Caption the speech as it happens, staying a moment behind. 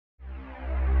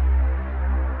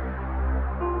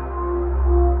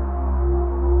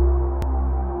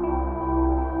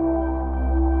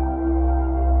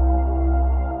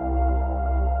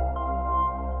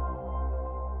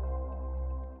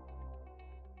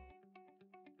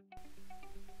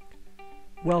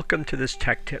Welcome to this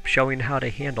tech tip showing how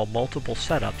to handle multiple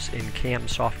setups in CAM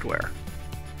software.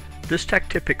 This tech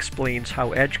tip explains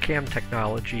how Edge CAM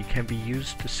technology can be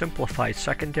used to simplify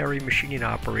secondary machining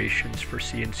operations for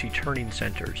CNC turning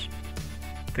centers.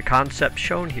 The concept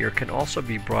shown here can also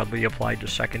be broadly applied to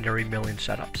secondary milling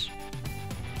setups.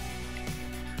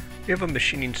 We have a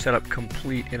machining setup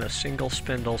complete in a single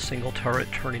spindle, single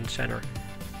turret turning center.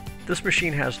 This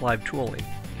machine has live tooling,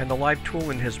 and the live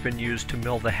tooling has been used to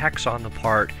mill the hex on the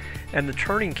part, and the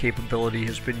turning capability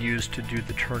has been used to do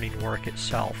the turning work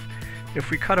itself. If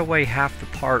we cut away half the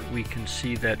part, we can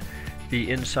see that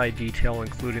the inside detail,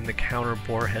 including the counter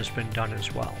bore, has been done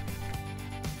as well.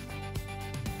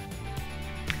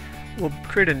 We'll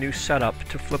create a new setup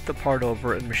to flip the part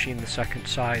over and machine the second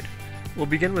side. We'll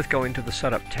begin with going to the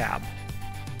Setup tab.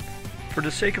 For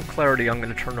the sake of clarity, I'm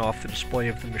going to turn off the display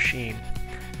of the machine,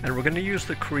 and we're going to use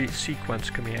the Create Sequence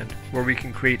command, where we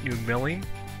can create new milling,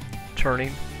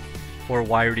 turning, or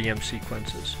WiredEM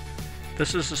sequences.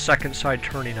 This is the second side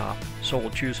turning op, so we'll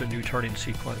choose a new turning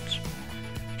sequence.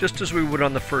 Just as we would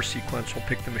on the first sequence, we'll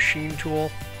pick the machine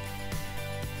tool,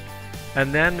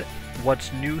 and then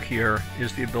what's new here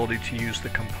is the ability to use the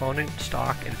component,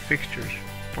 stock, and fixtures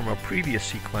from a previous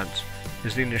sequence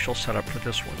is the initial setup for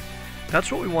this one.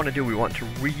 That's what we want to do. We want to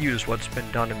reuse what's been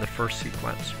done in the first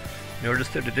sequence. Notice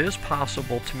that it is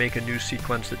possible to make a new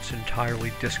sequence that's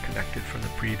entirely disconnected from the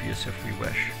previous if we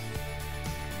wish.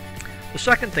 The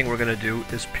second thing we're going to do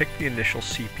is pick the initial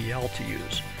CPL to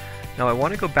use. Now I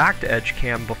want to go back to Edge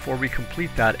CAM before we complete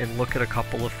that and look at a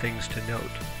couple of things to note.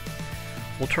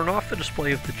 We'll turn off the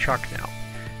display of the chuck now,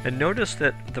 and notice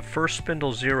that the first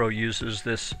spindle 0 uses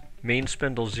this main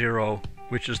spindle 0,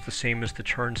 which is the same as the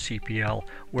turn CPL,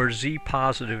 where Z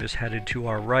positive is headed to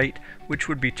our right, which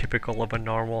would be typical of a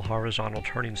normal horizontal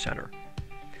turning center.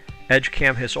 Edge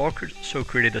CAM has also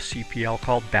created a CPL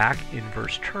called back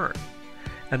inverse turn,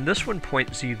 and this one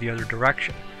points Z the other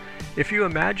direction. If you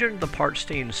imagine the part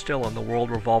staying still and the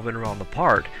world revolving around the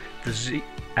part, the Z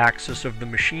axis of the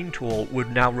machine tool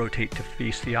would now rotate to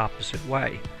face the opposite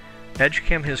way. Edge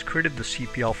CAM has created the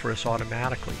CPL for us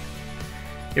automatically.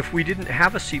 If we didn't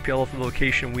have a CPL at the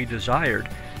location we desired,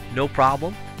 no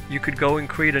problem. You could go and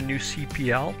create a new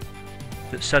CPL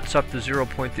that sets up the 0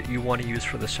 point that you want to use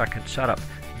for the second setup.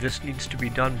 This needs to be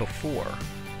done before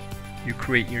you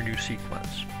create your new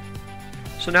sequence.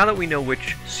 So now that we know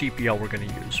which CPL we're going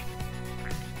to use,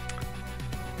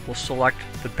 we'll select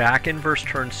the back inverse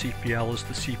turn CPL as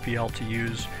the CPL to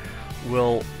use.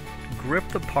 We'll grip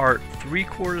the part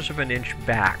 3/4 of an inch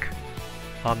back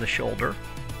on the shoulder,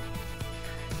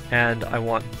 and I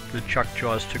want the chuck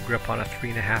jaws to grip on a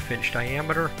 3.5 inch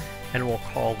diameter, and we'll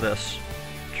call this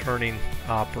turning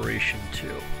operation 2.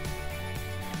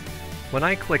 When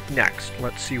I click next,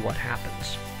 let's see what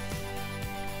happens.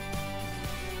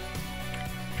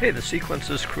 Okay, the sequence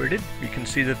is created. We can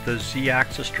see that the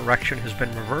Z-axis direction has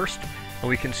been reversed, and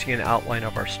we can see an outline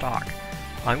of our stock.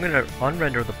 I'm going to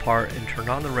unrender the part and turn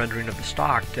on the rendering of the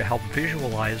stock to help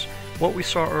visualize what we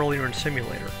saw earlier in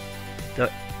Simulator. The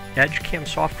Edge CAM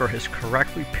software has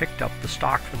correctly picked up the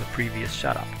stock from the previous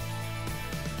setup.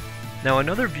 Now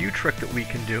another view trick that we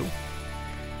can do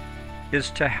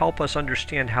is to help us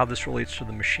understand how this relates to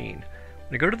the machine.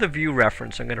 When I go to the view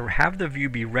reference, I'm going to have the view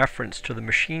be referenced to the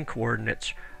machine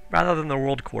coordinates rather than the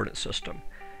world coordinate system.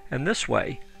 And this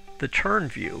way, the turn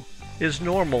view is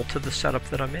normal to the setup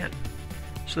that I'm in.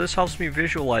 So this helps me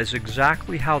visualize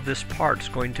exactly how this part's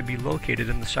going to be located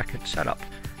in the second setup.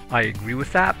 I agree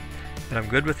with that, and I'm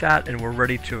good with that, and we're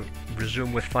ready to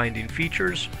resume with finding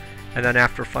features, and then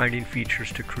after finding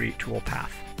features to create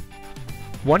toolpath.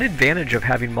 One advantage of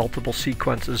having multiple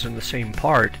sequences in the same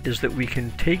part is that we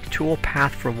can take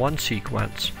toolpath from one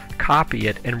sequence, copy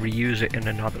it, and reuse it in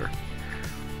another.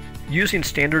 Using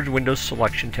standard Windows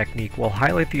selection technique, we'll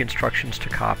highlight the instructions to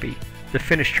copy, the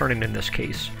finish turning in this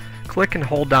case. Click and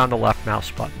hold down the left mouse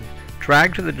button,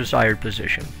 drag to the desired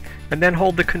position, and then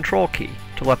hold the Control key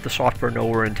to let the software know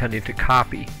we're intending to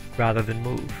copy rather than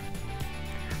move.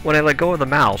 When I let go of the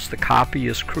mouse, the copy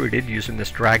is created using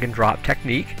this drag and drop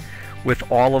technique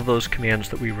with all of those commands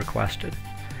that we requested.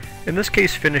 In this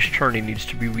case, finish turning needs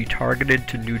to be retargeted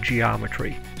to new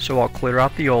geometry, so I'll clear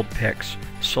out the old picks,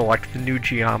 select the new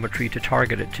geometry to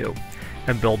target it to,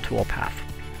 and build toolpath.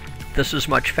 This is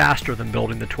much faster than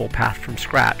building the toolpath from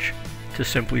scratch to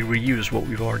simply reuse what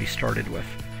we've already started with.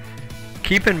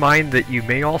 Keep in mind that you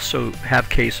may also have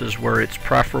cases where it's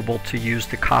preferable to use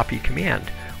the copy command,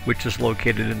 which is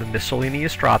located in the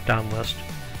miscellaneous drop-down list,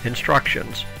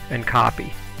 instructions, and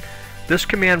copy. This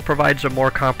command provides a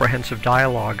more comprehensive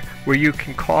dialog where you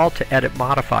can call to edit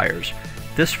modifiers,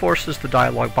 This forces the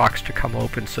dialog box to come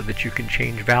open so that you can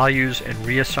change values and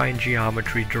reassign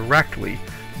geometry directly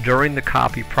during the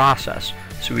copy process,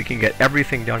 so we can get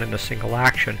everything done in a single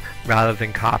action rather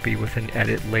than copy with an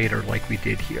edit later like we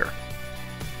did here.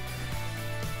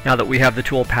 Now that we have the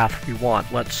toolpath we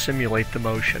want, let's simulate the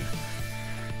motion.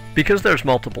 Because there's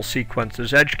multiple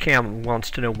sequences, EdgeCam wants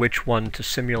to know which one to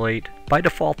simulate. By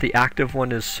default, the active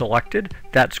one is selected.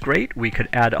 That's great. We could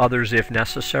add others if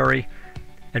necessary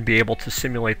and be able to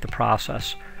simulate the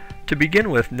process. To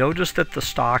begin with, notice that the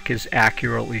stock is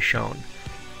accurately shown.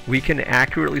 We can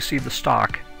accurately see the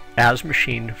stock as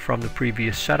machined from the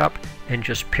previous setup and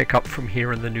just pick up from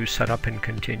here in the new setup and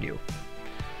continue.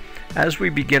 As we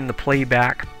begin the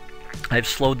playback, I've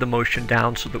slowed the motion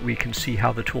down so that we can see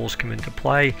how the tools come into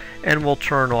play, and we'll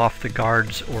turn off the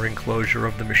guards or enclosure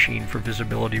of the machine for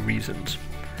visibility reasons.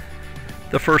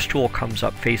 The first tool comes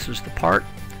up, faces the part.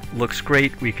 Looks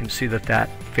great. We can see that that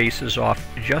faces off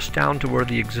just down to where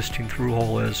the existing through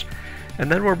hole is. And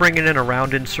then we're bringing in a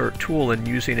round insert tool and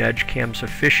using EdgeCam's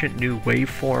efficient new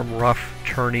waveform rough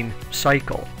turning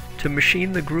cycle to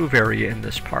machine the groove area in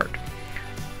this part.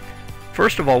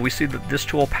 First of all, we see that this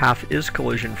tool path is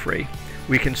collision free.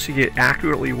 We can see it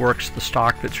accurately works the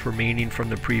stock that's remaining from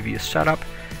the previous setup,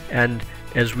 and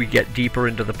as we get deeper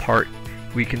into the part,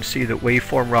 we can see that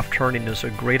waveform rough turning is a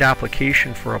great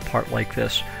application for a part like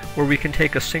this, where we can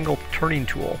take a single turning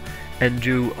tool and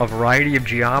do a variety of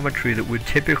geometry that would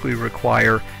typically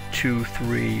require 2,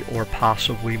 3, or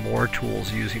possibly more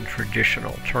tools using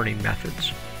traditional turning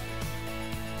methods.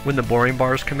 When the boring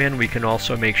bars come in, we can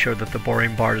also make sure that the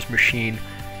boring bars machine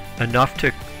enough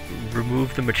to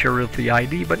remove the material of the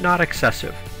ID, but not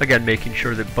excessive. Again, making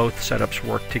sure that both setups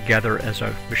work together as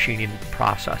a machining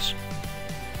process.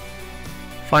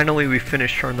 Finally, we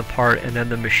finish turning the part, and then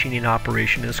the machining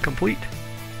operation is complete.